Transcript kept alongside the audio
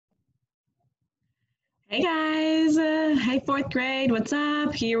Hey guys, hey fourth grade, what's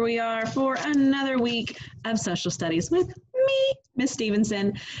up? Here we are for another week of social studies with me, Miss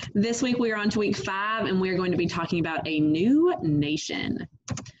Stevenson. This week we are on to week 5 and we're going to be talking about a new nation.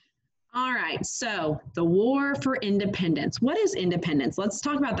 All right, so the War for Independence. What is independence? Let's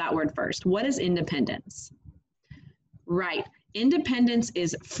talk about that word first. What is independence? Right. Independence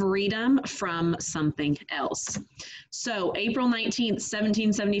is freedom from something else. So April 19th,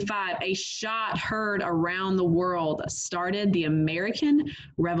 1775, a shot heard around the world started the American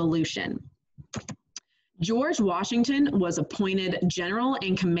Revolution. George Washington was appointed general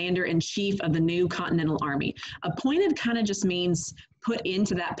and commander-in-chief of the new Continental Army. Appointed kind of just means put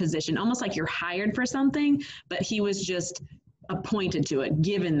into that position, almost like you're hired for something, but he was just appointed to it,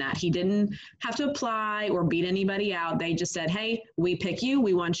 given that. He didn't have to apply or beat anybody out. They just said, hey, we pick you.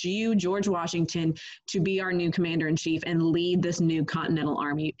 We want you, George Washington, to be our new commander-in-chief and lead this new Continental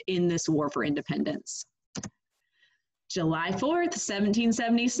Army in this war for independence. July 4th,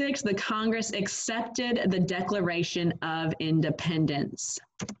 1776, the Congress accepted the Declaration of Independence.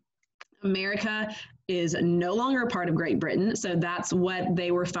 America is no longer a part of Great Britain, so that's what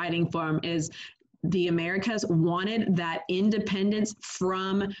they were fighting for, is the Americas wanted that independence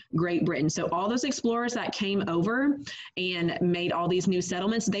from Great Britain. So all those explorers that came over and made all these new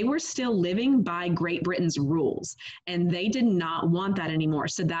settlements, they were still living by Great Britain's rules, and they did not want that anymore.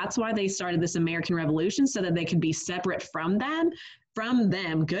 So that's why they started this American Revolution, so that they could be separate from them,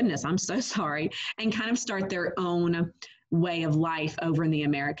 goodness, I'm so sorry, and kind of start their own way of life over in the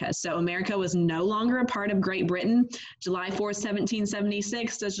Americas. So America was no longer a part of Great Britain. July 4th,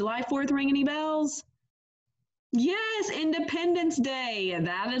 1776. Does July 4th ring any bells? Yes, Independence Day.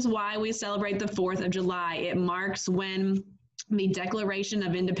 That is why we celebrate the 4th of July. It marks when the Declaration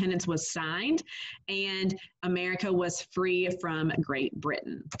of Independence was signed and America was free from Great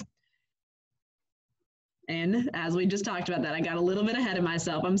Britain. And as we just talked about that, I got a little bit ahead of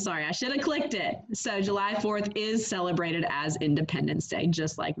myself. I'm sorry, I should have clicked it. So July 4th is celebrated as Independence Day,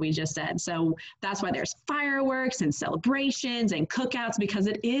 just like we just said. So that's why there's fireworks and celebrations and cookouts, because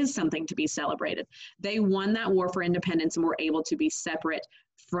it is something to be celebrated. They won that war for independence and were able to be separate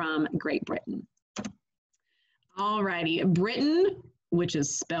from Great Britain. All righty, Britain, which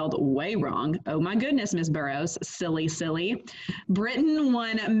is spelled way wrong. Oh my goodness, Ms. Burrows, silly, silly. Britain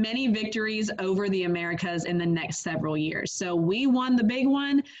won many victories over the Americas in the next several years. So we won the big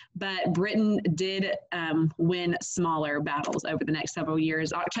one, but Britain did win smaller battles over the next several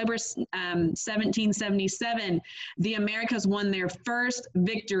years. October 1777, the Americas won their first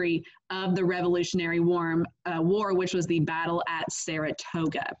victory of the Revolutionary War, which was the Battle at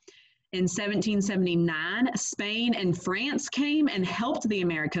Saratoga. In 1779, Spain and France came and helped the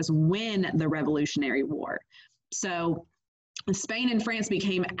Americas win the Revolutionary War. So Spain and France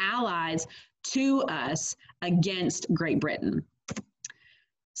became allies to us against Great Britain.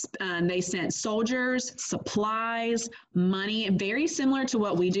 They sent soldiers, supplies, money, very similar to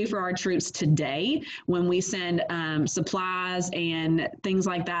what we do for our troops today when we send supplies and things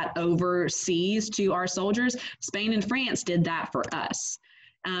like that overseas to our soldiers. Spain and France did that for us.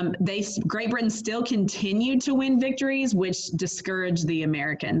 Great Britain still continued to win victories, which discouraged the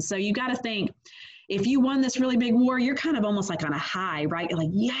Americans. So you got to think, if you won this really big war, you're kind of almost like on a high, right? You're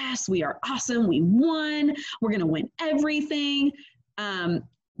like, yes, we are awesome. We won. We're going to win everything.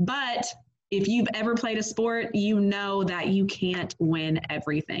 But if you've ever played a sport, you know that you can't win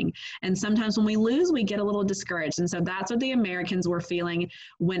everything. And sometimes when we lose, we get a little discouraged. And so that's what the Americans were feeling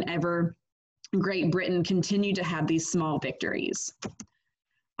whenever Great Britain continued to have these small victories.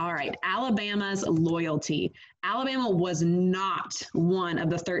 All right, Alabama's loyalty. Alabama was not one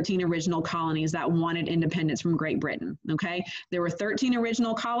of the 13 original colonies that wanted independence from Great Britain, okay? There were 13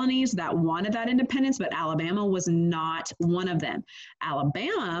 original colonies that wanted that independence, but Alabama was not one of them.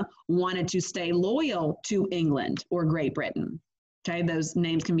 Alabama wanted to stay loyal to England or Great Britain, okay? Those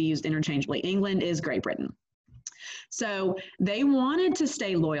names can be used interchangeably. England is Great Britain. So they wanted to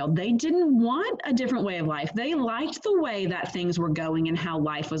stay loyal. They didn't want a different way of life. They liked the way that things were going and how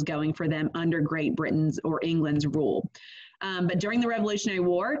life was going for them under Great Britain's or England's rule. But during the Revolutionary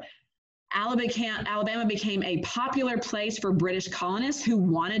War, Alabama became a popular place for British colonists who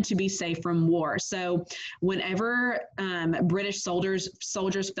wanted to be safe from war. So whenever British soldiers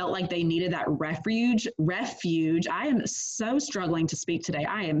felt like they needed that refuge, I am so struggling to speak today.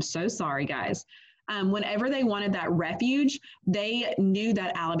 I am so sorry, guys. Whenever they wanted that refuge, they knew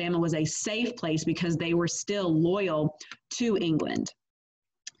that Alabama was a safe place because they were still loyal to England.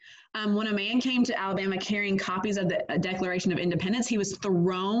 When a man came to Alabama carrying copies of the Declaration of Independence, he was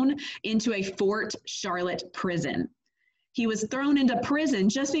thrown into a Fort Charlotte prison. He was thrown into prison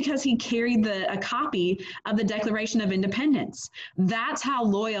just because he carried a copy of the Declaration of Independence. That's how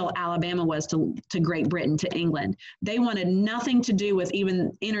loyal Alabama was to Great Britain, to England. They wanted nothing to do with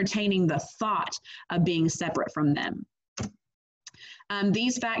even entertaining the thought of being separate from them.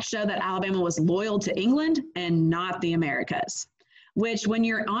 These facts show that Alabama was loyal to England and not the Americas, which when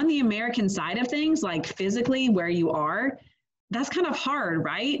you're on the American side of things, like physically where you are, that's kind of hard,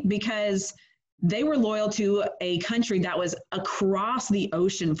 right? Because they were loyal to a country that was across the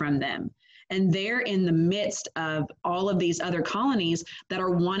ocean from them. And they're in the midst of all of these other colonies that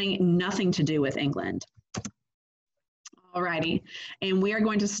are wanting nothing to do with England. Alrighty, and we are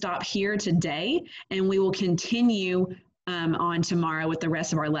going to stop here today, and we will continue on tomorrow with the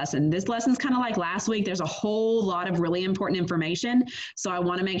rest of our lesson. This lesson's kind of like last week. There's a whole lot of really important information. So I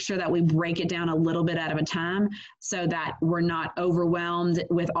want to make sure that we break it down a little bit at a time so that we're not overwhelmed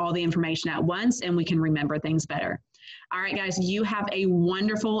with all the information at once and we can remember things better. All right, guys, you have a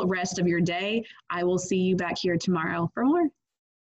wonderful rest of your day. I will see you back here tomorrow for more.